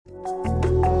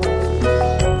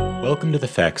Welcome to the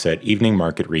FactSet Evening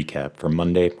Market Recap for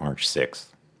Monday, March 6th.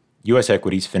 U.S.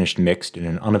 equities finished mixed in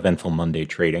an uneventful Monday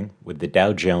trading, with the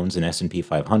Dow Jones and S&P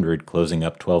 500 closing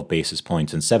up 12 basis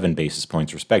points and 7 basis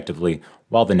points respectively,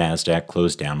 while the Nasdaq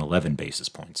closed down 11 basis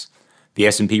points. The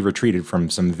S&P retreated from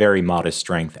some very modest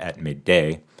strength at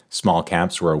midday. Small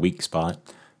caps were a weak spot.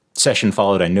 Session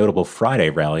followed a notable Friday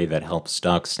rally that helped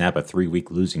stocks snap a 3-week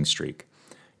losing streak.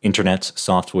 Internets,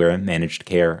 software, managed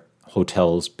care,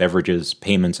 hotels, beverages,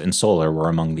 payments, and solar were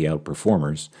among the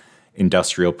outperformers.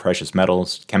 Industrial precious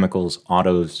metals, chemicals,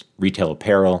 autos, retail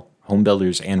apparel, home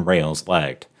builders, and rails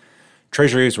lagged.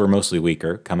 Treasuries were mostly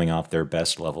weaker, coming off their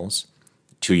best levels.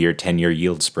 2-year, 10-year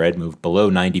yield spread moved below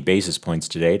 90 basis points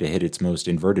today to hit its most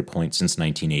inverted point since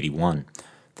 1981.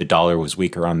 The dollar was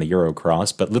weaker on the euro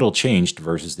cross, but little changed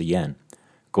versus the yen.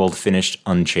 Gold finished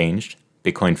unchanged.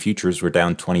 Bitcoin futures were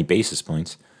down 20 basis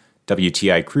points.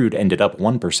 WTI crude ended up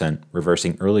 1%,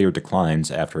 reversing earlier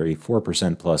declines after a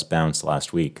 4% plus bounce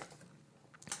last week.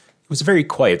 It was a very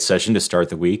quiet session to start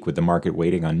the week, with the market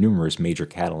waiting on numerous major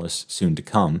catalysts soon to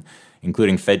come,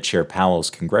 including Fed Chair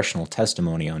Powell's congressional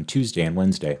testimony on Tuesday and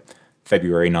Wednesday,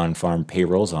 February non-farm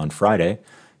payrolls on Friday,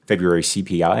 February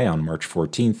CPI on March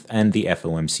 14th, and the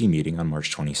FOMC meeting on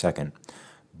March 22nd.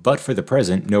 But for the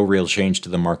present, no real change to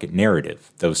the market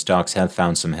narrative, though stocks have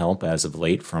found some help as of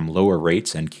late from lower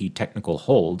rates and key technical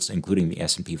holds, including the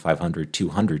S&P 500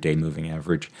 200-day moving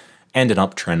average and an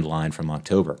uptrend line from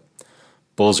October.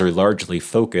 Bulls are largely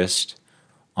focused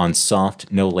on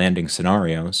soft, no-landing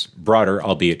scenarios, broader,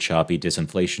 albeit choppy,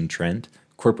 disinflation trend,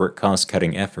 corporate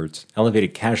cost-cutting efforts,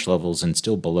 elevated cash levels and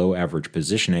still below-average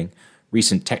positioning,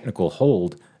 recent technical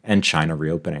hold, and China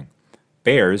reopening.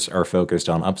 Bears are focused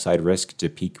on upside risk to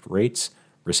peak rates,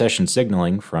 recession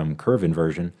signaling from curve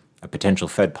inversion, a potential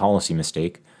Fed policy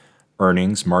mistake,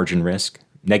 earnings, margin risk,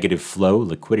 negative flow,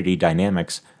 liquidity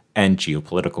dynamics, and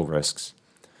geopolitical risks.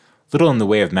 Little in the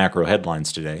way of macro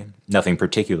headlines today, nothing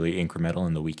particularly incremental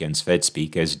in the weekend's Fed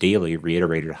speak, as Daly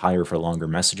reiterated higher for longer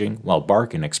messaging, while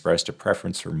Barkin expressed a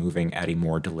preference for moving at a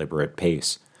more deliberate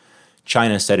pace.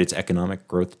 China set its economic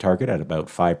growth target at about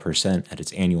 5% at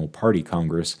its annual Party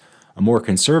Congress, a more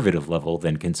conservative level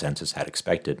than consensus had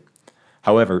expected.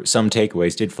 However, some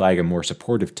takeaways did flag a more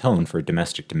supportive tone for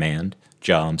domestic demand,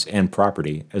 jobs, and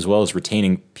property, as well as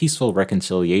retaining peaceful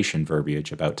reconciliation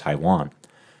verbiage about Taiwan.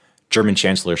 German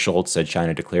Chancellor Scholz said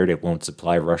China declared it won't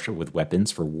supply Russia with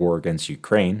weapons for war against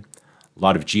Ukraine. A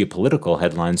lot of geopolitical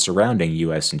headlines surrounding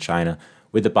U.S. and China,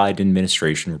 with the Biden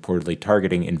administration reportedly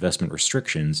targeting investment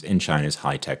restrictions in China's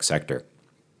high-tech sector.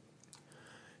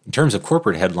 In terms of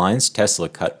corporate headlines, Tesla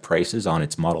cut prices on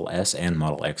its Model S and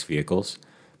Model X vehicles.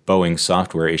 Boeing's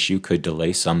software issue could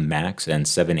delay some MAX and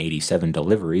 787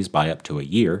 deliveries by up to a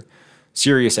year.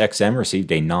 SiriusXM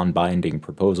received a non-binding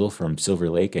proposal from Silver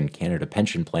Lake and Canada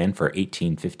Pension Plan for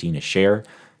 $18.15 a share,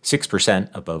 6%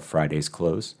 above Friday's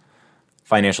close.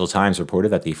 Financial Times reported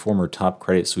that the former top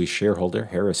Credit Suisse shareholder,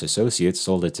 Harris Associates,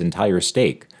 sold its entire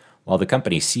stake, while the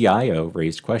company's CIO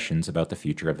raised questions about the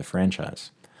future of the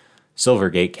franchise.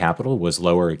 Silvergate Capital was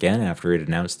lower again after it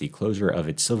announced the closure of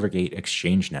its Silvergate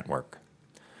Exchange network.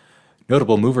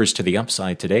 Notable movers to the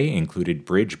upside today included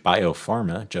Bridge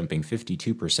Biopharma, jumping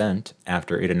 52%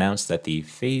 after it announced that the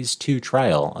Phase 2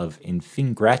 trial of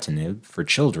infigratinib for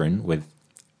children with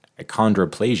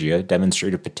achondroplasia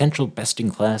demonstrated potential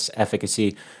best-in-class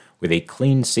efficacy with a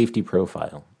clean safety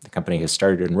profile. The company has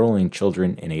started enrolling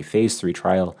children in a Phase 3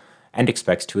 trial and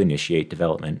expects to initiate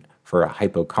development for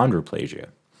hypochondroplasia.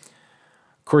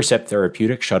 Corcept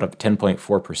Therapeutics shot up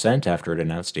 10.4% after it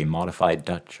announced a modified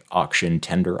Dutch auction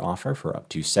tender offer for up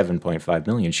to 7.5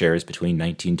 million shares between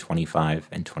 $19.25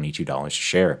 and $22 a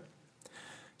share.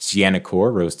 Ciena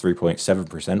Core rose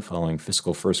 3.7% following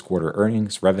fiscal first quarter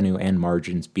earnings, revenue, and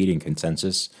margins beating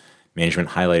consensus. Management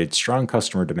highlighted strong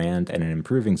customer demand and an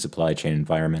improving supply chain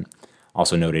environment.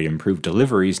 Also noted improved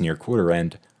deliveries near quarter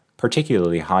end,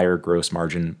 particularly higher gross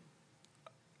margin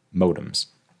modems.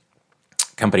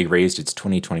 Company raised its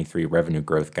 2023 revenue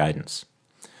growth guidance.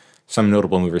 Some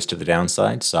notable movers to the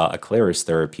downside saw Aclaris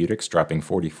Therapeutics dropping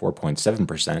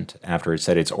 44.7% after it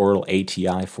said its oral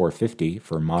ATI 450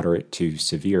 for moderate to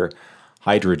severe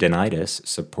hidradenitis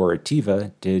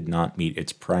suppurativa did not meet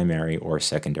its primary or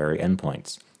secondary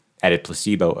endpoints. Added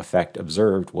placebo effect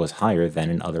observed was higher than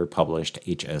in other published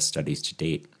HS studies to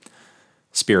date.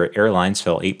 Spirit Airlines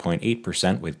fell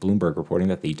 8.8%, with Bloomberg reporting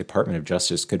that the Department of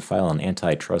Justice could file an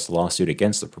antitrust lawsuit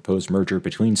against the proposed merger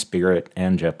between Spirit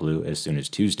and JetBlue as soon as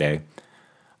Tuesday.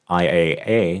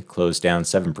 IAA closed down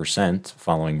 7%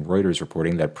 following Reuters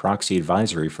reporting that proxy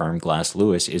advisory firm Glass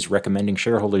Lewis is recommending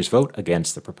shareholders vote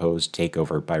against the proposed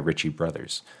takeover by Ritchie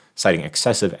Brothers, citing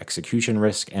excessive execution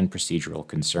risk and procedural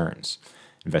concerns.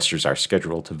 Investors are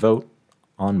scheduled to vote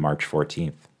on March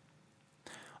 14th.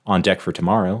 On deck for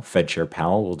tomorrow, Fed Chair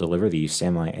Powell will deliver the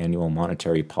semi-annual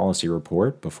monetary policy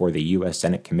report before the U.S.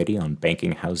 Senate Committee on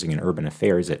Banking, Housing, and Urban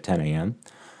Affairs at 10 a.m.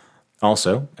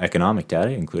 Also, economic data,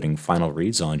 including final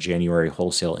reads on January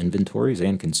wholesale inventories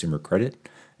and consumer credit,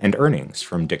 and earnings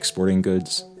from Dick's Sporting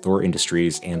Goods, Thor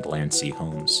Industries, and Landsea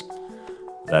Homes.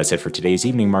 That's it for today's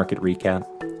evening market recap.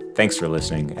 Thanks for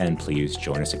listening, and please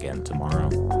join us again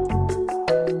tomorrow.